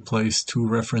need to place 2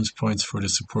 reference points for the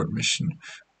support mission.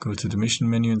 Go to the mission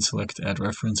menu and select add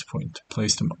reference point.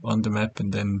 Place them on the map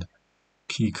and then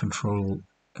key Ctrl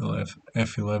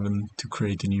F11 to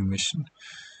create a new mission.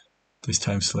 This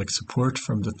time select support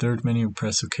from the 3rd menu and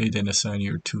press OK, then assign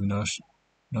your 2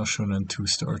 Noshon and 2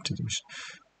 star to the mission.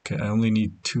 Okay, I only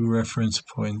need 2 reference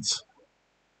points.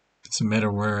 Does it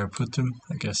matter where I put them?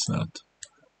 I guess not.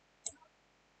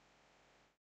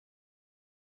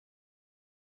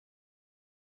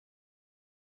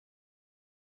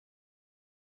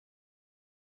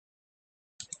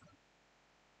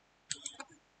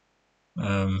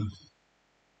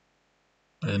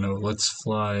 I don't know, let's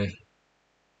fly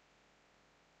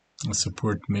a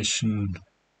support mission.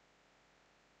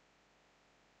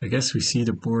 I guess we see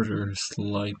the border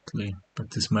slightly,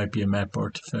 but this might be a map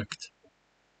artifact.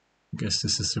 I guess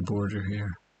this is the border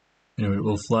here. Anyway,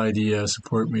 we'll fly the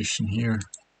support mission here.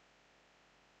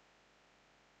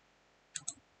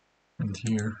 And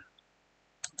here.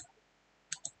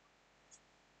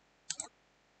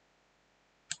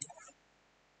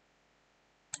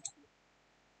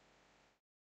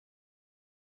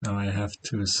 Now I have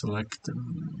to select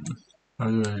them.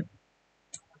 How do I...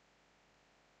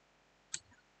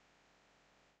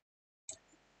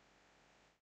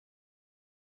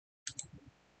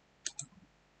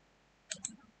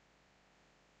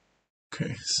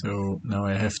 Okay, so now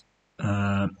I have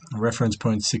reference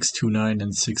point 629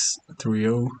 and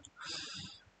 630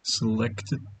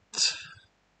 selected.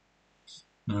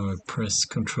 Now I press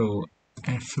Ctrl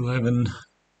F11.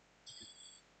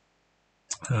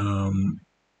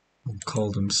 We'll call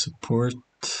them support.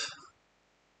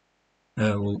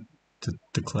 Well,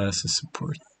 the class is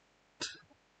support.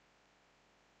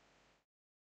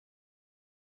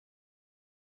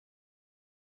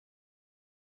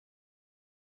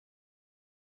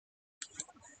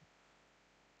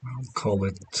 I'll call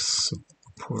it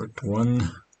support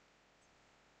 1.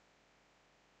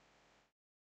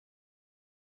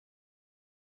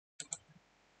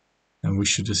 And we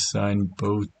should assign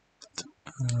both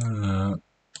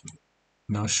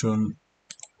Nashon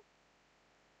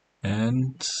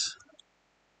and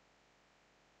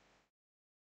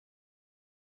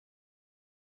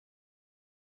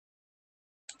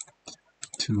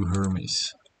to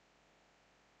Hermes.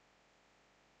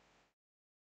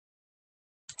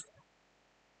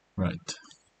 Right.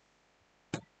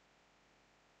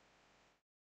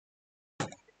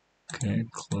 Okay,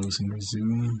 close and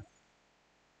resume.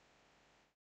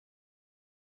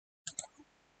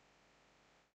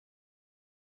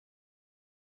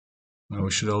 Now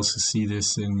we should also see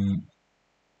this in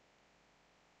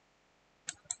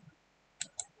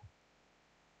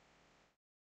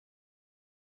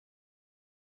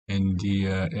the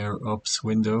Air Ops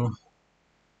window.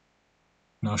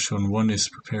 Nashon 1 is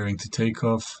preparing to take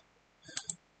off,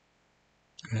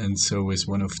 and so is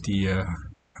one of the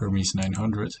Hermes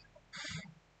 900,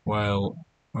 while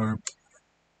our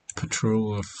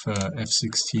patrol of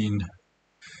F-16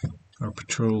 are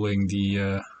patrolling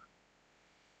the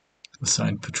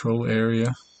assigned patrol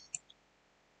area.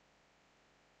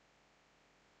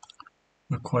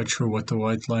 Not quite sure what the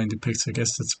white line depicts. I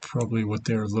guess that's probably what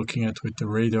they're looking at with the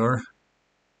radar.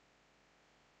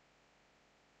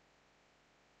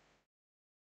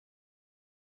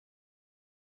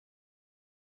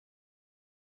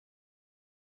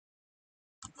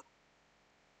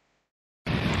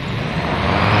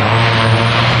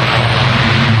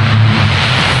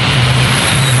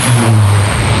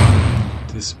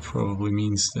 This probably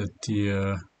means that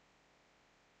the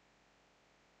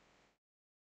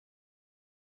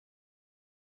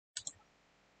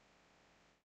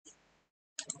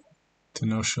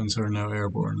Notions are now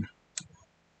airborne.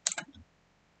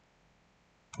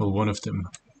 Well, one of them,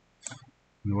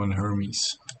 and one Hermes.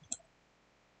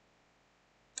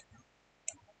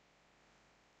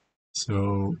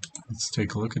 So let's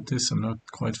take a look at this. I'm not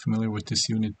quite familiar with this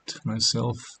unit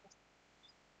myself.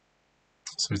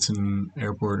 So it's an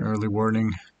airborne early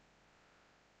warning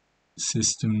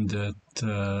system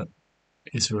that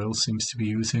Israel seems to be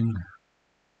using,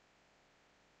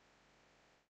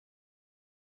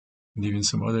 and even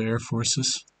some other air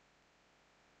forces.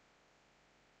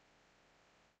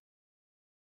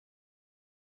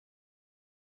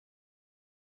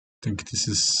 I think this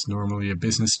is normally a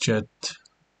business jet.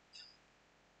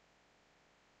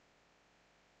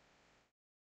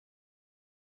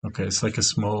 Okay, it's like a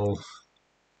small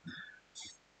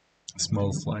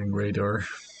flying radar,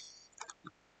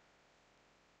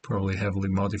 probably heavily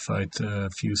modified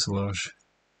fuselage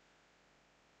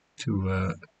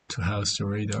to house the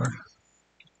radar.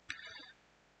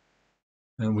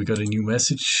 And we got a new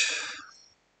message.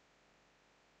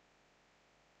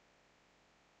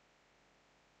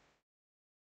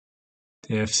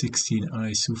 The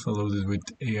F-16I Sufa loaded with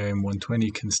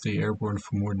AIM-120 can stay airborne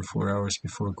for more than 4 hours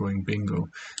before going bingo.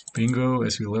 Bingo,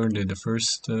 as we learned in the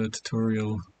first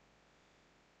tutorial,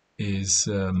 is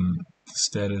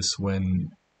status when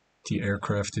the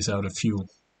aircraft is out of fuel.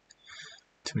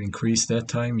 To increase that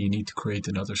time, you need to create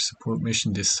another support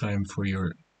mission, this time for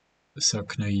your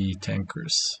Saknai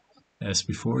tankers. As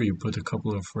before, you put a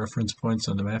couple of reference points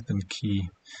on the map and key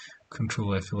Control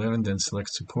F11, then select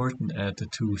support and add the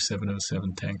 2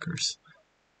 707 tankers.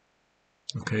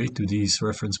 Okay, do these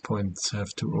reference points have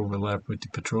to overlap with the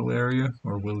patrol area,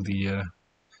 or will the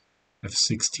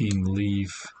F-16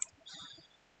 leave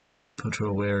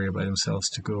patrol area by themselves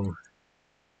to go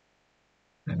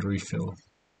and refill?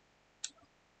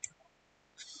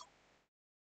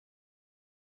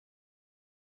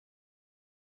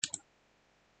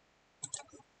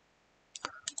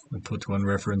 We'll put one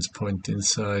reference point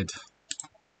inside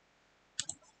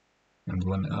and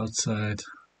one outside.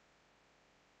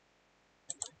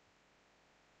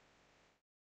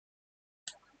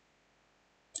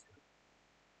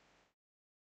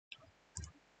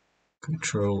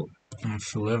 Control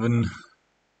F11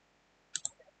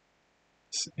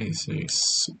 is a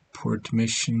support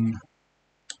mission.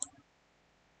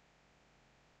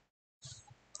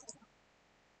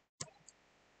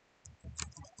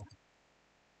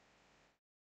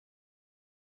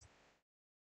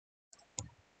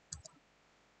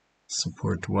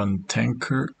 Support 1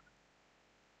 tanker,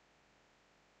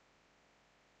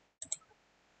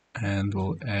 and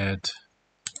we'll add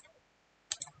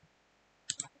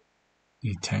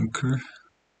a tanker.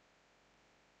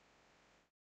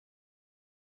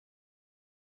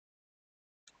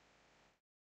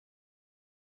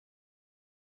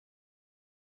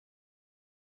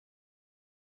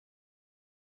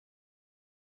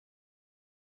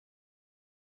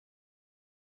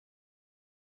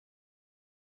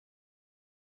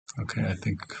 Okay, I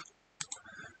think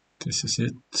this is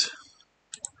it.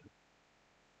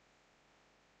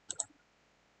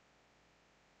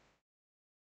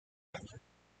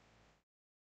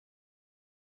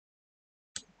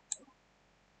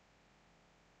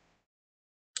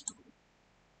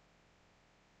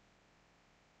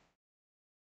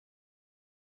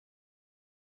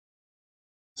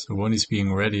 So one is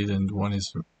being readied and one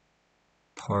is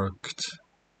parked.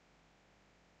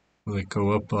 Will it go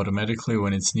up automatically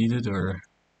when it's needed, or?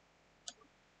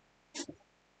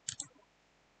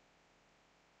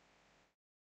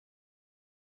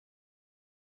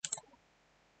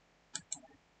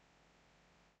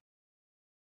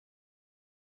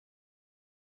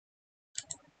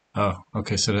 Oh,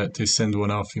 okay, so that they send one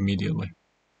off immediately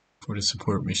for the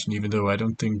support mission, even though I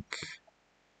don't think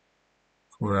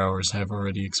 4 hours have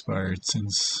already expired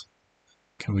since.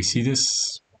 Can we see this?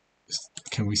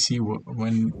 Can we see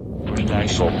when the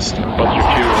mission started? Buster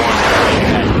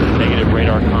 2-1, negative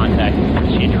radar contact,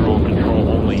 procedural control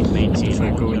only, maintain. So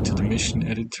if I go into the mission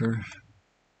editor,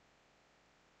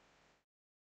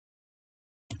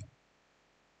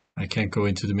 I can't go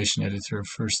into the mission editor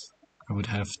first. I would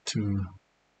have to.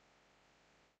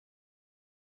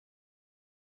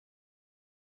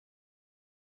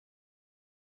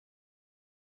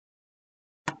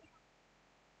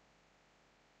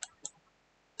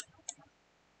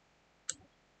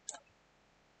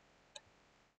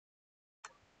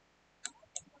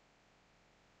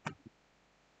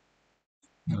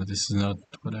 No, this is not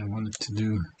what I wanted to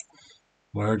do.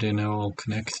 Why are they now all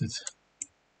connected?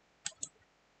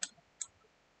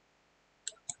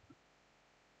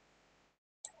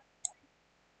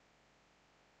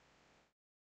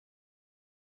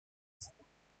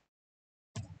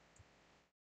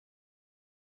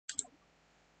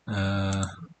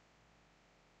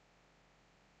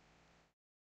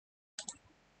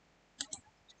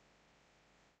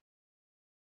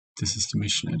 This is the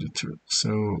mission editor.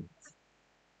 So,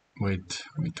 wait.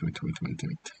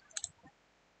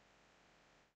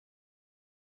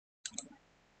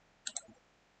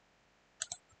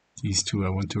 These two I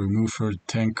want to remove for the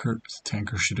tanker. The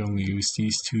tanker should only use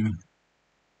these two.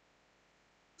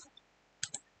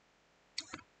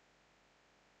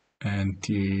 And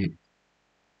the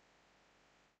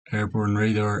airborne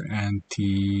radar and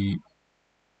the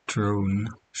drone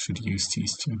should use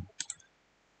these two.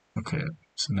 Okay,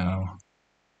 so now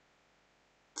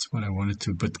that's what I wanted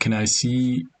to. But can I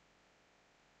see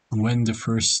when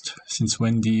since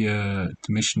when the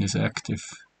mission is active?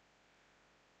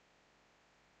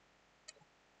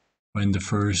 When the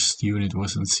first unit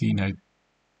wasn't seen,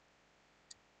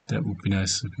 that would be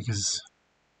nice because.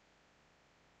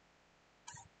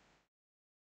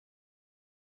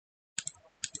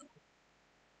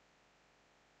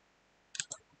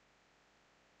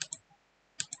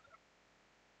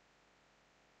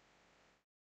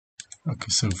 Okay,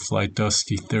 so Flight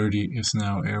Dusty 30 is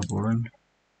now airborne.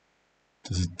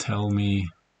 Does it tell me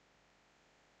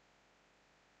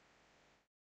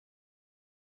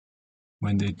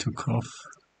when they took off?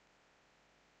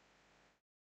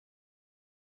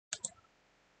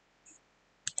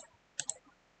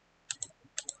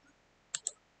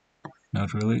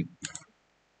 Not really.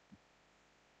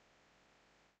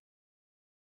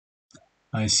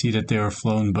 I see that they are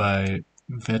flown by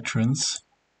veterans.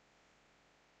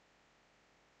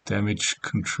 Damage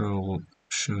control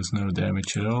shows no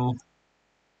damage at all.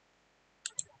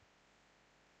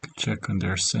 Check on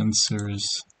their sensors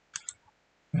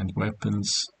and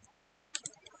weapons.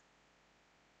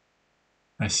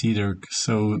 I see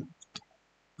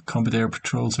combat air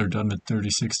patrols are done at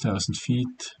 36,000 feet.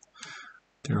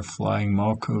 They're flying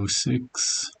Mach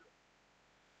 06.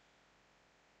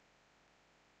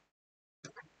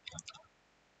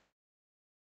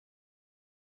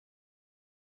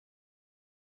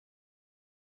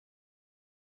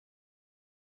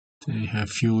 They have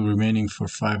fuel remaining for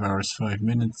 5 hours, 5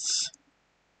 minutes.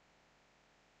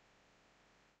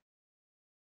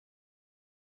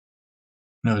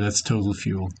 No, that's total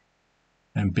fuel.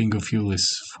 And bingo fuel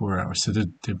is 4 hours, so they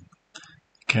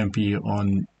can't be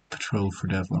on patrol for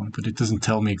that long. But it doesn't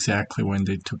tell me exactly when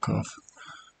they took off.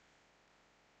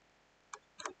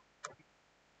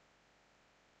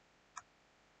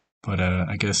 But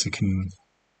I guess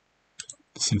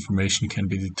this information can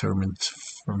be determined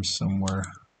from somewhere.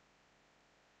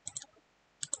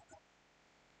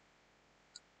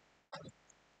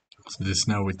 So this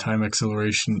now with time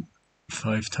acceleration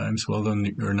 5 times. Well done,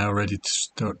 you're now ready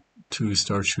to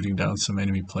start shooting down some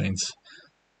enemy planes.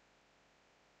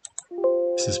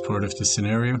 Is this part of the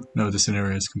scenario? No, the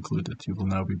scenario is concluded. You will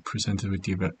now be presented with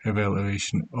the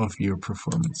evaluation of your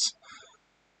performance.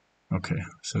 Okay,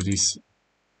 so these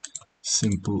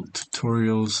simple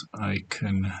tutorials I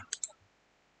can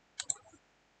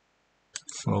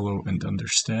follow and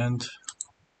understand.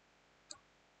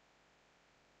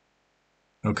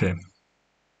 Okay,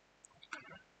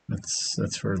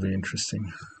 that's fairly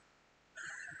interesting.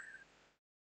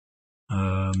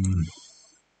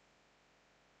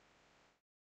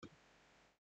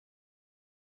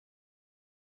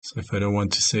 So if I don't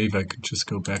want to save, I could just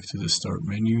go back to the start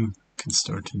menu, can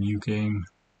start a new game,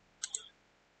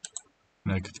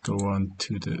 and I could go on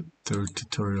to the third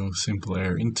tutorial, Simple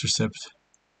Air Intercept.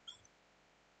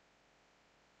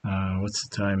 What's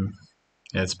the time?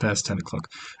 Yeah, it's past 10 o'clock.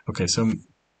 Okay, so I'm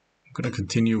going to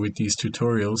continue with these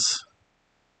tutorials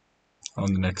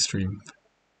on the next stream.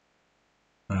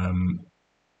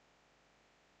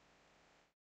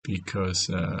 Because,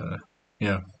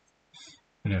 yeah,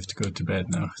 I'm going to have to go to bed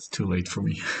now. It's too late for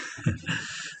me.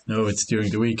 No, it's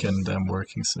during the weekend I'm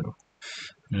working, so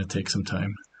I'm going to take some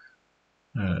time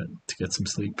to get some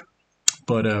sleep.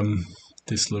 But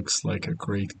this looks like a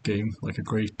great game, like a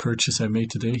great purchase I made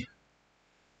today.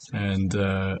 And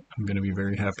I'm going to be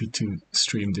very happy to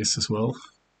stream this as well.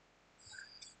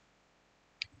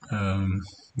 I'm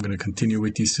going to continue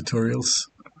with these tutorials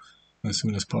as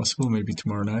soon as possible, maybe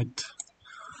tomorrow night.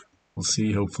 We'll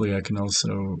see. Hopefully I can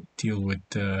also deal with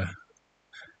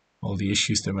all the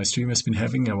issues that my stream has been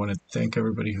having. I want to thank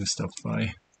everybody who stopped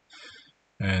by.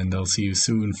 And I'll see you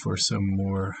soon for some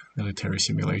more military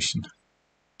simulation.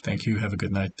 Thank you. Have a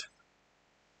good night.